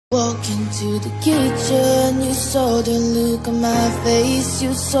Walk into the kitchen, you saw the look on my face,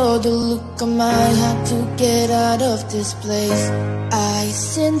 you saw the look on my heart to get out of this place. I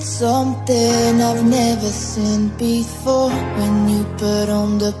seen something I've never seen before. When you put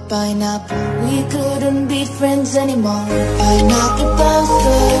on the pineapple, we couldn't be friends anymore. Pineapple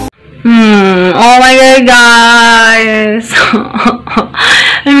buster. Oh my god, guys.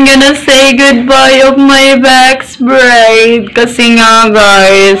 I'm gonna say goodbye of my boxbraid kasi nga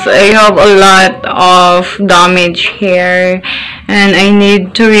guys, I have a lot of damage here and I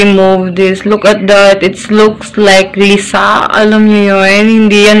need to remove this. Look at that. It looks like lisa. Alam niyo yun?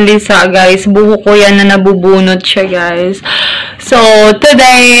 Hindi yan lisa, guys. Buho ko yan na nabubunot siya, guys. So,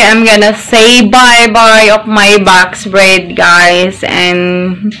 today, I'm gonna say bye-bye of my boxbraid, guys.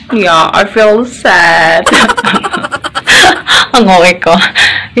 And, yeah, I feel sad. Ang okay ko.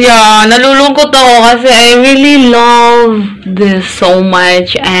 Yeah, nalulungkot ako kasi I really love this so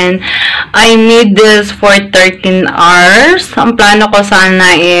much and I need this for 13 hours. Ang plano ko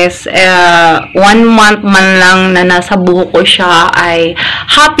sana is 1 month man lang na nasa buhok ko siya ay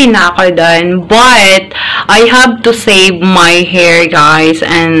happy na ako dun. But I have to save my hair, guys,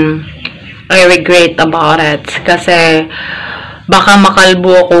 and I regret about it kasi baka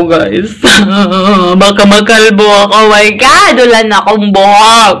makalbo ako, guys. Baka makalbo ako. Oh my God! Wala na akong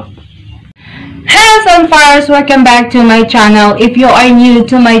buhok. Hello, Sunflowers! Welcome back to my channel. If you are new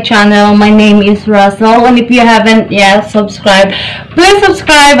to my channel, my name is Russell. And if you haven't yet subscribed, please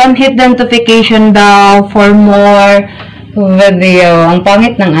subscribe and hit the notification bell for more video. Ang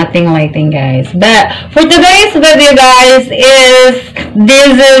pangit ng ating lighting, guys. But for today's video, guys,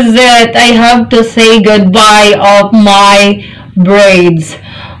 this is it. I have to say goodbye of my braids.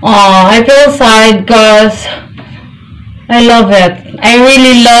 I feel sad because I love it. I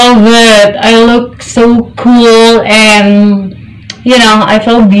really love it. I look so cool and you know, I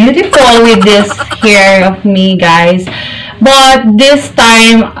feel beautiful with this hair of me, guys. But this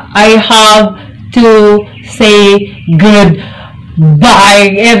time I have to say goodbye.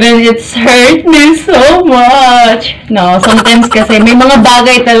 Even it's hurt me so much. No, sometimes kasi may mga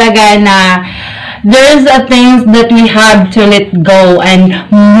bagay talaga na there's a things that we have to let go and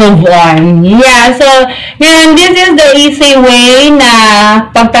move on. Yeah, so, yun, this is the easy way na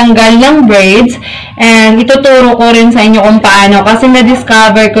pagtanggal ng braids. And ituturo ko rin sa inyo kung paano. Kasi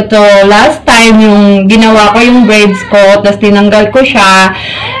na-discover ko to last time yung ginawa ko yung braids ko, tapos tinanggal ko siya.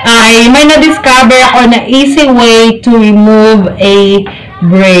 Ay, may na-discover ako na easy way to remove a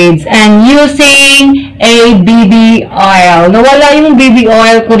braids and using a BB oil. Nawala yung BB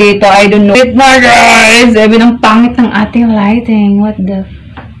oil ko dito. I don't know. Wait na, guys. Sabi ng pangit ng ating lighting. What the...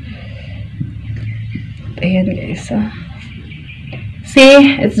 Ayan, guys.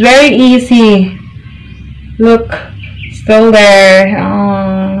 See? It's very easy. Look. Still there.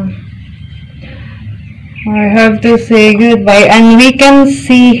 I have to say goodbye. And we can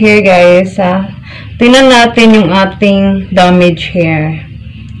see here, guys. Tingnan natin yung ating damage hair.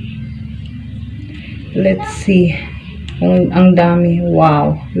 Let's see. Ang dami.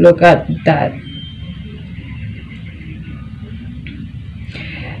 Wow. Look at that.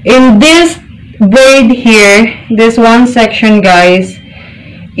 In this braid here, this one section, guys,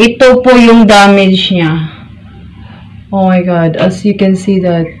 ito po yung damage niya. Oh my God. As you can see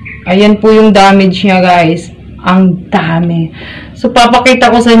that. Ayan po yung damage niya, guys. Ang dami. So,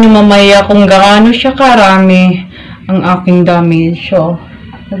 papakita ko sa inyo mamaya kung gaano siya karami ang aking damage. So,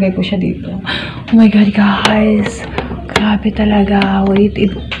 lagay ko siya dito. Oh my God, guys. Grabe talaga. Wait,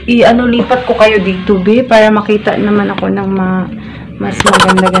 lipat ko kayo dito, be, para makita naman ako ng mas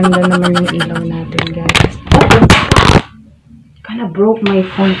maganda-ganda naman yung ilaw natin, guys. Kinda broke my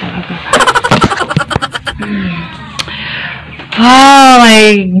phone talaga. Oh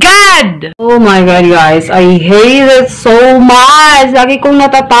my God! Oh my God, guys. I hate it so much. Lagi kong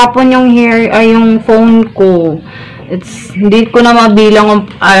natatapon yung hair, yung phone ko. Hindi ko na mabilang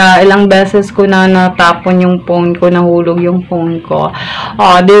ilang beses ko na natapon yung phone ko, nahulog yung phone ko.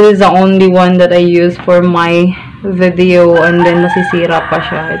 This is the only one that I use for my video and then nasisira pa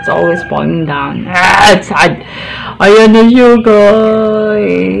siya. It's always falling down. It's sad. Ayan na siya,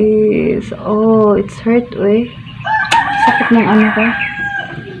 guys. Oh, it's hurt, eh. Sakit ng ano ko.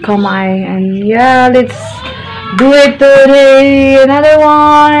 Kamay. And yeah, let's do it today. Another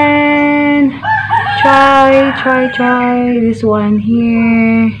one. Try this one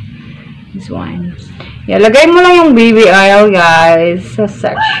here. This one. Yeah, lagay mo lang yung BB oil, guys, sa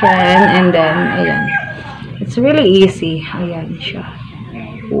section. And then, ayan. It's really easy. Ayan siya.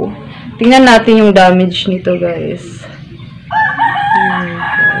 Oh. Tingnan natin yung damage nito, guys. Oh my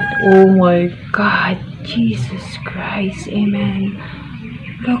God. Oh my God. Jesus Christ. Amen.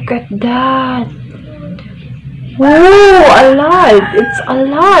 Look at that. Oh, a lot. It's a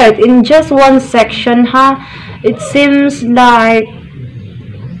lot. In just one section, huh? It seems like,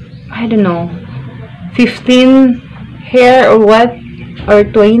 I don't know, 15 hair or what? Or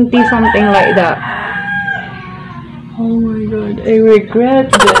 20, something like that. Oh my god, I regret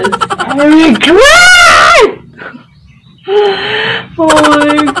this. I regret! Oh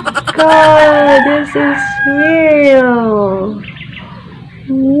my god, this is real.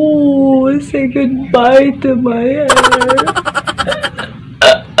 Ooh, say goodbye to my hair.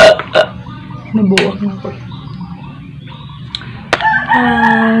 Nabuwak na ako.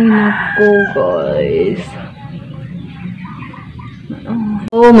 Ay, naku guys.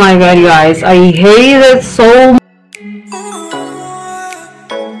 Oh my god guys, I hate it so much.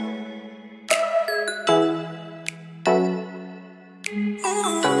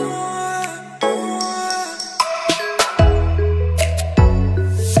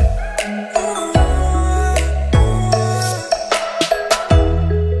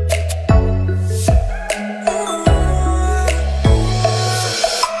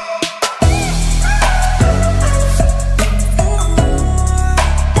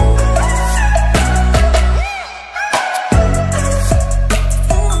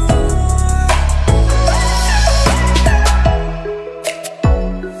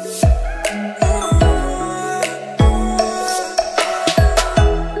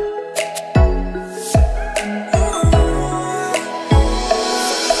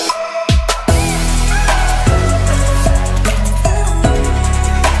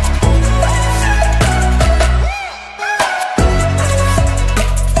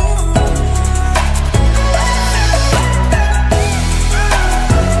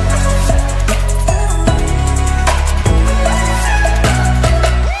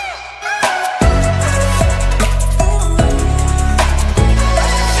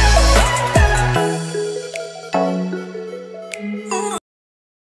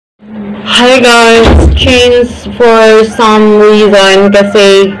 Hi guys, change for some reason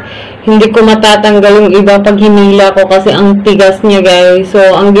kasi hindi ko matatanggal yung iba pag hinila ko kasi ang tigas niya guys. So,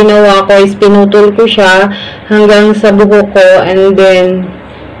 ang ginawa ko is pinutol ko siya hanggang sa buhok ko and then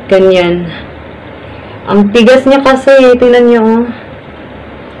ganyan. Ang tigas niya kasi, tingnan niyo oh.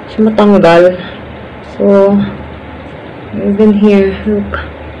 Siya matanggal. So, even here, look.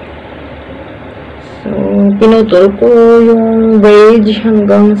 So, pinutol ko yung braid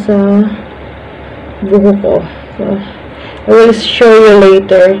hanggang sa buhok ko. So, I will show you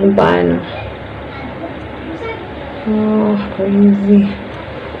later kung paano. Oh, crazy.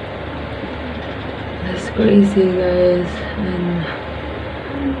 That's crazy, guys. And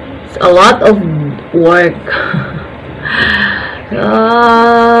it's a lot of work.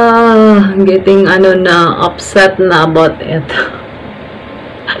 Getting upset na about it.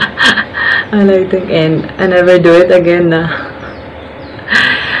 And I think, and I never do it again na.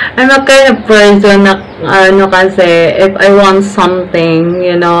 I'm a kind of person na, kasi, if I want something,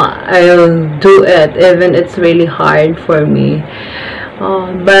 I'll do it, even it's really hard for me.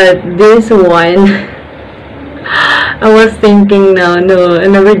 But this one, I was thinking now, no, I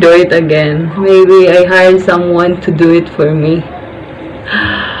never do it again. Maybe I hire someone to do it for me.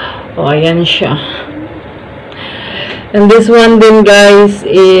 Oh, ayan siya. And this one din, guys,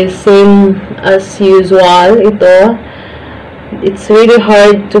 is same as usual. Ito. It's really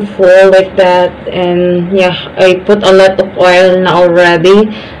hard to fold like that, and yeah, I put a lot of oil na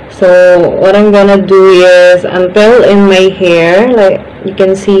already. So what I'm gonna do is, until in my hair, like you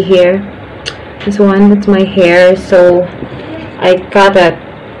can see here, this one, that's my hair, so I cut it.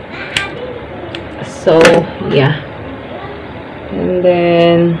 So yeah, and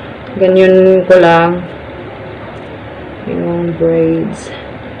then ganyan ko lang yung braids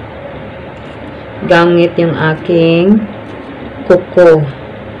gamit yung aking kuko.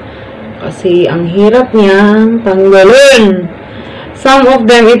 Kasi ang hirap niyang tanggalin. Some of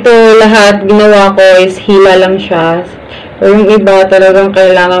them, ito lahat ginawa ko is hila lang siya. Pero yung iba talagang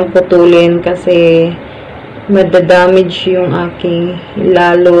kailangan putulin kasi madadamage yung aking,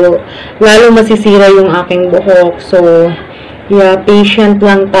 lalo masisira yung aking buhok. So, yeah, patient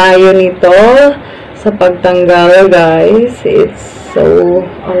lang tayo nito sa pagtanggal, guys. It's so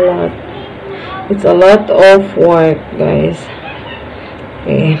a lot. It's a lot of work, guys.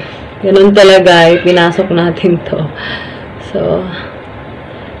 Okay. Ganun talaga, pinasok natin to. So,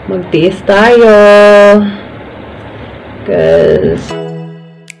 magtiis tayo. Because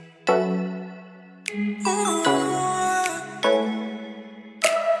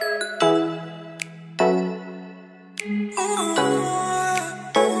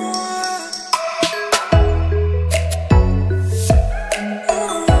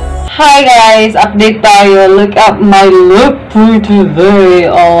Hi guys! Update tayo. Look at my look for today.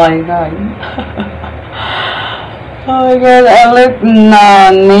 Oh my god. Oh my god, I look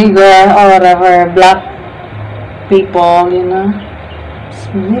nigger or whatever. Black people, you know. It's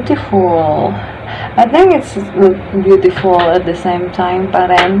beautiful. I think it's look beautiful at the same time pa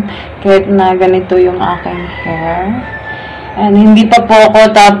rin. Kahit na ganito yung aking hair. And hindi pa po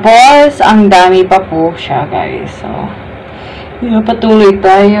ako tapos. Ang dami pa po siya guys. So, yeah, patuloy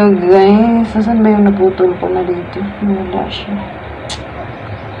tayo, guys. Saan ba yung naputol ko na dito? Wala siya.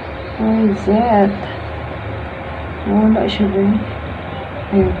 Where is it? Wala siya ba?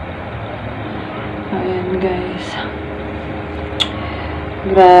 Ayun. Ayan, guys.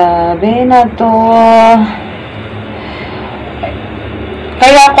 Grabe na to.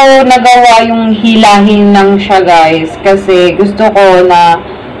 Kaya ko nagawa yung hilahin lang siya, guys. Kasi gusto ko na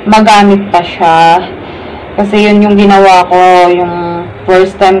magamit pa siya. Kasi yun yung ginawa ko, yung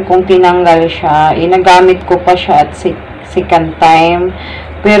first time kong tinanggal siya, inagamit ko pa siya at second time.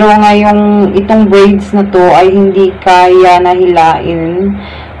 Pero ngayong itong braids na to ay hindi kaya nahilain.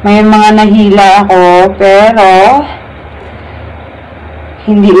 May mga nahila ako, pero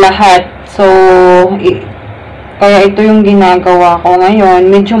hindi lahat. So, kaya ito yung ginagawa ko ngayon.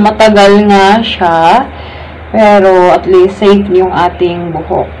 Medyo matagal nga siya, pero at least safe yung ating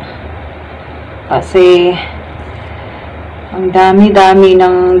buhok. Kasi, ang dami-dami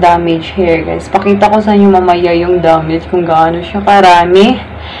ng damage hair, guys. Pakita ko sa inyo mamaya yung damage, kung gaano siya karami.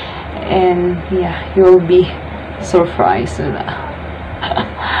 And, yeah, you'll be surprised na.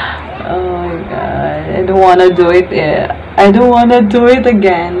 Oh my god. I don't wanna do it. I don't wanna do it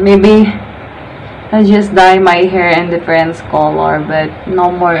again. Maybe, I'll just dye my hair in different color, but no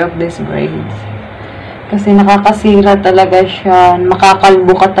more of these braids. Kasi nakakasira talaga siya.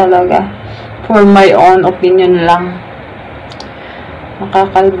 Makakalbo ka talaga. For my own opinion lang.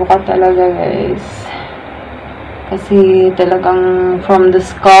 Makakalbo ka talaga, guys. Kasi talagang from the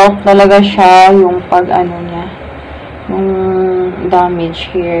scalp talaga siya yung pag-ano niya. Yung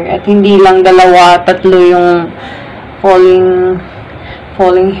damage hair. At hindi lang dalawa, tatlo yung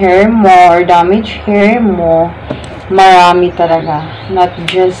falling hair mo or damage hair mo. Marami talaga. Not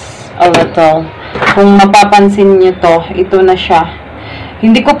just a little. Kung mapapansin nyo to, ito na siya.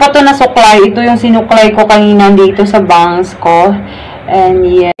 Hindi ko pa to nasuklay. Ito yung sinuklay ko kanina dito sa bangs ko. And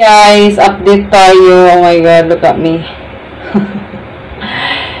yeah. Guys, update tayo. Oh my god, look at me.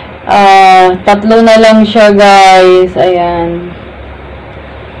 Tatlo na lang siya, guys. Ayan.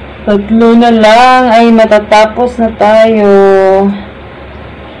 Tatlo na lang. Ay, matatapos na tayo.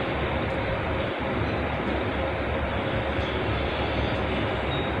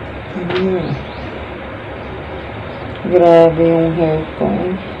 Grabe yung hair ko.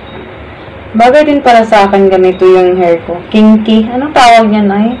 Bagay din para sa akin ganito yung hair ko. Kinky. Anong tawag niyan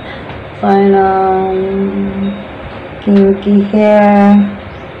ay? Kinky hair.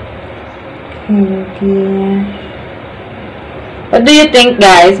 Kinky. What do you think,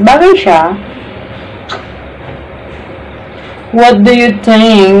 guys? Bagay siya. What do you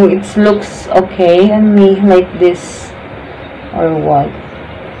think? It looks okay on me like this. Or what?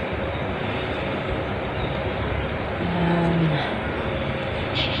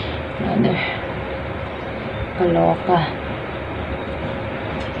 Kaloka.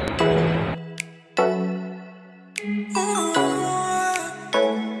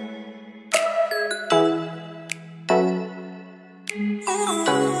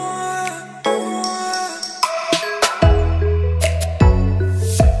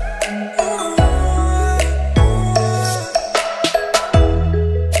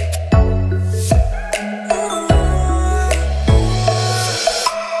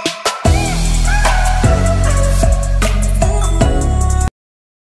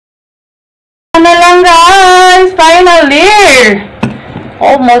 Na lang, guys! Finally!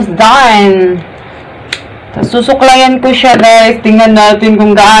 Almost done. Susuklayan ko siya, guys. Tingnan natin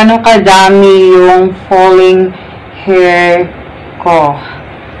kung gaano kadami yung falling hair ko.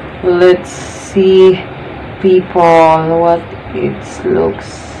 Let's see, people, what it looks.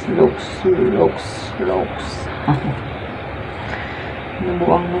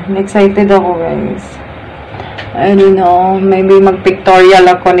 Nabuang. Excited ako, guys. I don't know, maybe mag-pictorial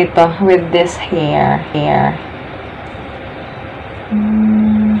ako nito with this hair.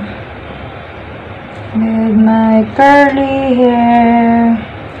 With my curly hair.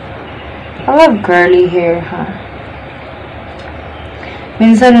 I love curly hair, ha?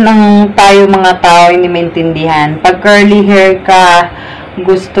 Minsan lang tayo mga tao hindi maintindihan. Pag curly hair ka,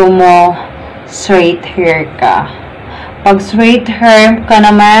 gusto mo straight hair ka. Pag straight hair ka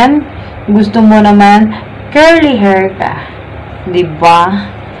naman, gusto mo naman curly hair ka. Diba?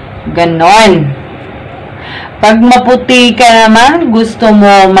 Ganon. Pag maputi ka naman, gusto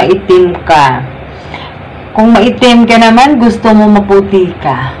mo maitim ka. Kung maitim ka naman, gusto mo maputi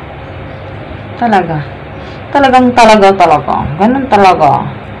ka. Talaga. Talaga. Ganon talaga.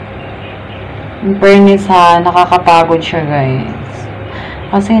 In fairness ha, nakakapagod siya guys.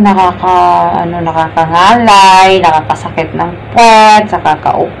 Kasi nakakangalay, nakakasakit ng puwet, sa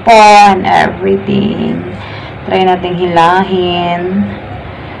kakaupo, and everything. Try nating hilahin.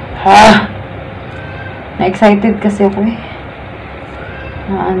 Ha! Na-excited kasi ako eh.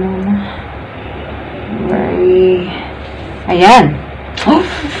 Ayan.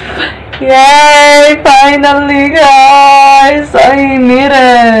 Yay! Finally, guys! I made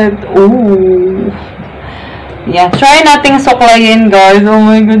it! Ooh! Yeah, try nating suklayin, guys. Oh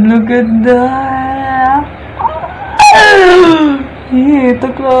my God, look at that! Ito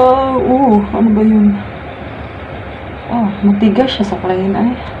ka! Ano ba yun? Matigas siya suklayin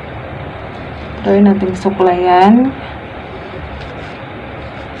ay. Try nating suklayan.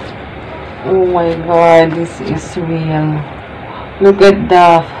 Oh my God, this is real. Look at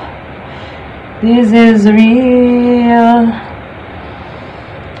that. This is real.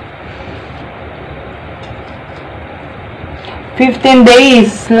 "15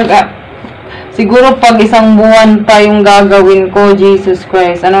 days. Look up. Siguro pag isang buwan pa yung gagawin ko, Jesus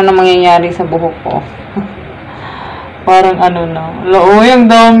Christ. Ano na mangyayari sa buhok ko? Parang na. Uy, ang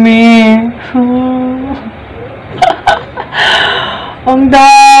dami. Ang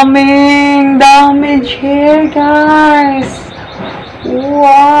daming damage hair, guys.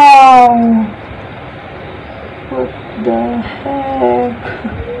 Wow. What the heck?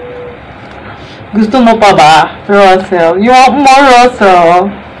 Gusto mo pa ba, Russell? You want more, Russell?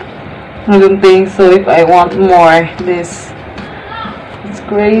 I don't think so. If I want more, it's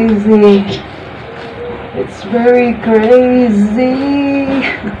crazy. It's very crazy.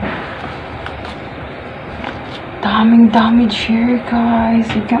 Daming damage here, guys.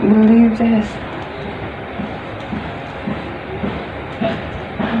 You can't believe this.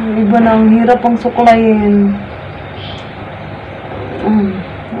 Iba na, ang hirap ang suklayin.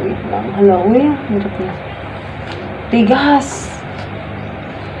 Wait lang. Hala, uy, hirap na. Tigas.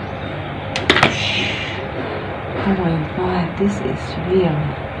 Oh my God, this is real.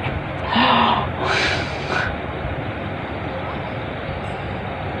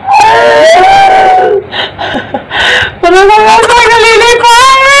 Parang nagagaling ko.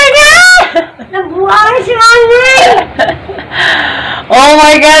 Nabuhay si Mami! Oh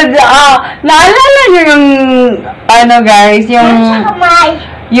my God! Naalala niyo yung, guys,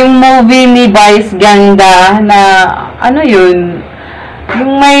 yung movie ni Vice Ganda na, yun?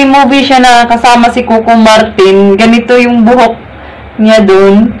 Yung may movie siya na kasama si Coco Martin, ganito yung buhok niya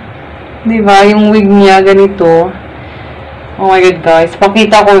dun. Diba? Yung wig niya, ganito. Oh my God, guys.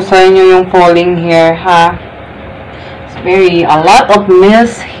 Pakita ko sa inyo yung falling hair, ha? It's a lot of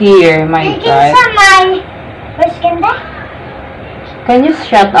mess here, my God. Vice Ganda? Can you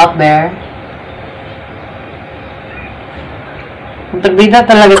shut up there? Tagbida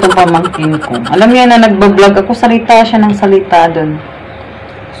talaga itong pamangkin ko. Alam niya na nagbablog ako, salita siya ng salita dun.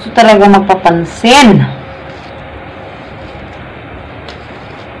 Gusto talaga magpapansin.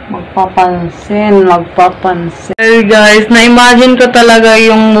 Magpapansin. Hey guys, na-imagine ko talaga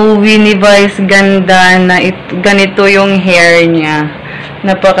yung movie ni Vice Ganda na ganito yung hair niya.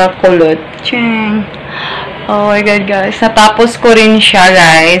 Napakakulot. Ching! Oh my God, guys. Natapos ko rin siya,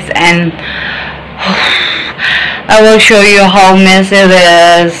 guys. And I will show you how messy it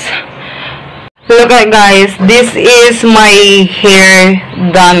is. Look at, guys. This is my hair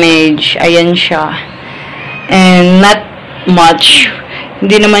damage. Ayan siya. And not much.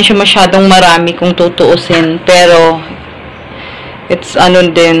 Hindi naman siya masyadong marami kung tutuusin. Pero, it's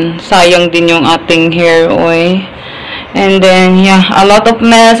din. Sayang din yung ating hair, oy. And then, yeah. A lot of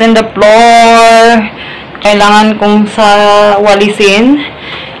mess in the floor. Kailangan kong walisin.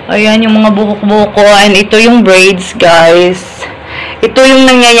 Ayan yung mga buhok-buhok ko. And ito yung braids, guys. Ito yung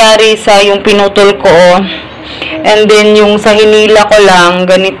nangyayari sa yung pinutol ko. And then yung sa hinila ko lang,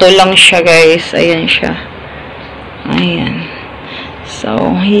 ganito lang siya, guys. Ayan siya. Ayan. So,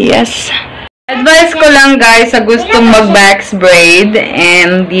 yes. Advice ko lang, guys, sa gustong mag-box braid.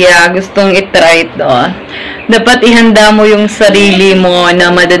 And, yeah, gustong itry ito. Dapat ihanda mo yung sarili mo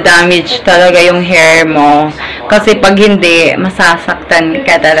na madadamage talaga yung hair mo. Kasi pag hindi, masasaktan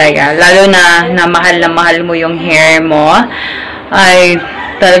ka talaga. Lalo na mahal mo yung hair mo, ay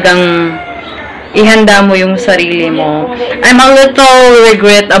talagang ihanda mo yung sarili mo. I'm a little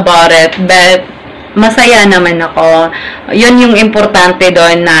regret about it, but masaya naman ako. Yun yung importante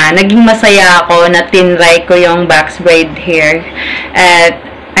doon, na naging masaya ako na tinry ko yung box braid hair. At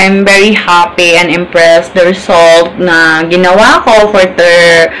I'm very happy and impressed the result na ginawa ko for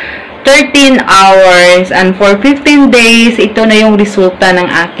 13 hours and for 15 days. Ito na yung resulta ng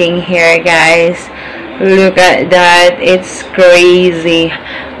aking hair, guys. Look at that. It's crazy.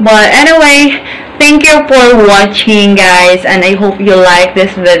 But anyway, thank you for watching, guys, and I hope you like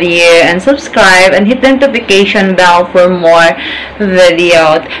this video and subscribe and hit the notification bell for more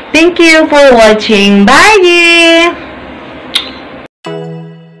videos. Thank you for watching. Bye!